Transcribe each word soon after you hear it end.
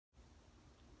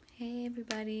Hey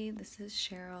everybody, this is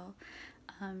Cheryl.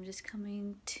 I'm just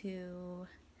coming to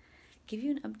give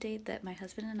you an update that my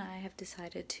husband and I have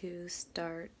decided to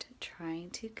start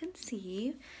trying to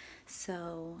conceive.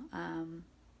 So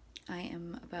I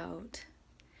am about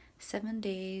 7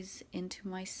 days into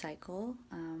my cycle,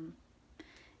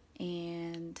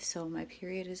 and so my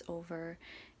period is over,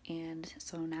 and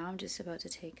so now I'm just about to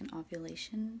take an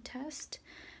ovulation test.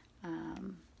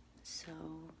 So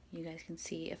you guys can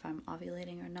see if I'm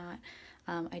ovulating or not.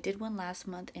 I did one last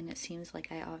month and it seems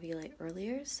like I ovulate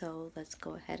earlier, so let's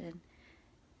go ahead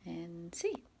and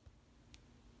see.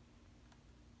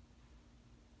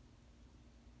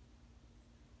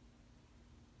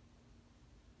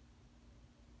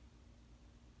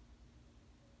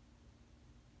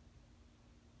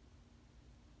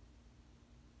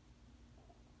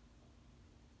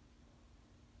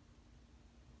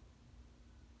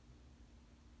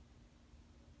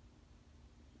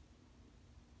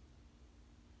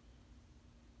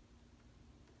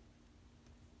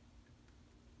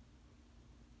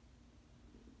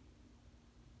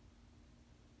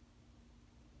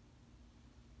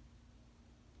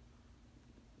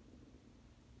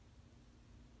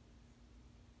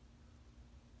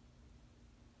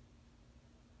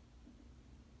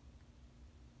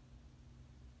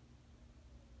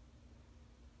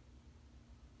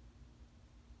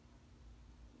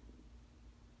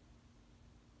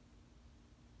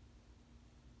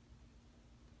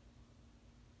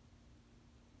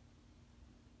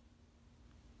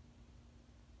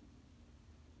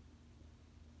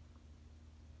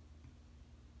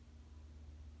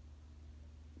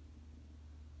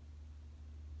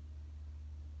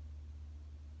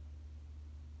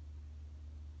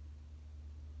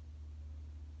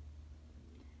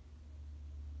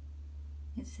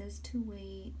 It says to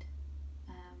wait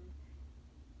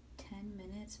 10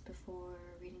 minutes before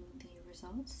reading the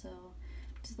results, so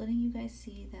just letting you guys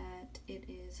see that it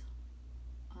is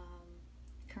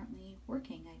currently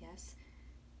working, I guess.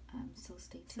 So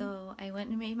stay tuned. So I went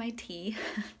and made my tea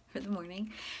for the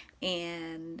morning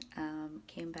and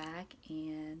came back,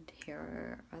 and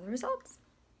here are the results.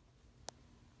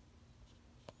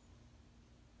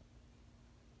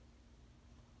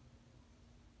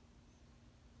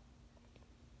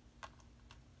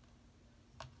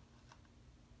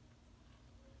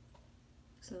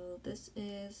 So this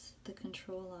is the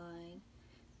control line,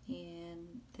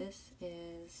 and this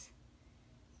is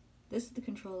the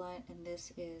control line, and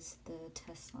this is the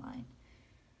test line.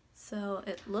 So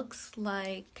it looks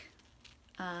like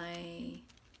I'm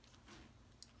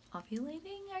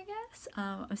ovulating, I guess.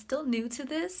 I'm still new to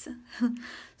this,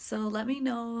 so let me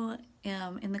know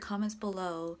in the comments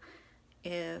below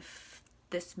if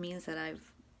this means that I'm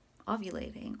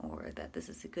ovulating or that this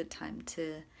is a good time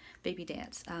to baby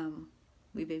dance.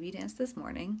 We baby danced this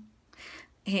morning,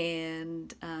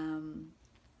 and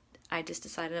I just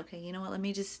decided, okay, you know what, let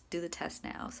me just do the test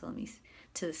now. So let me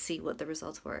to see what the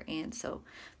results were, and so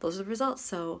those are the results.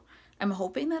 So I'm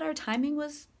hoping that our timing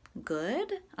was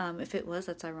good. If it was,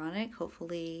 that's ironic.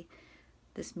 Hopefully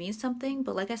this means something,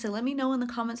 but like I said, let me know in the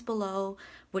comments below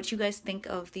what you guys think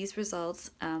of these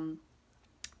results,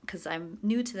 because I'm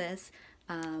new to this,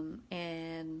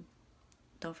 and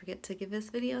don't forget to give this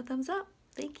video a thumbs up.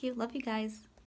 Thank you. Love you guys.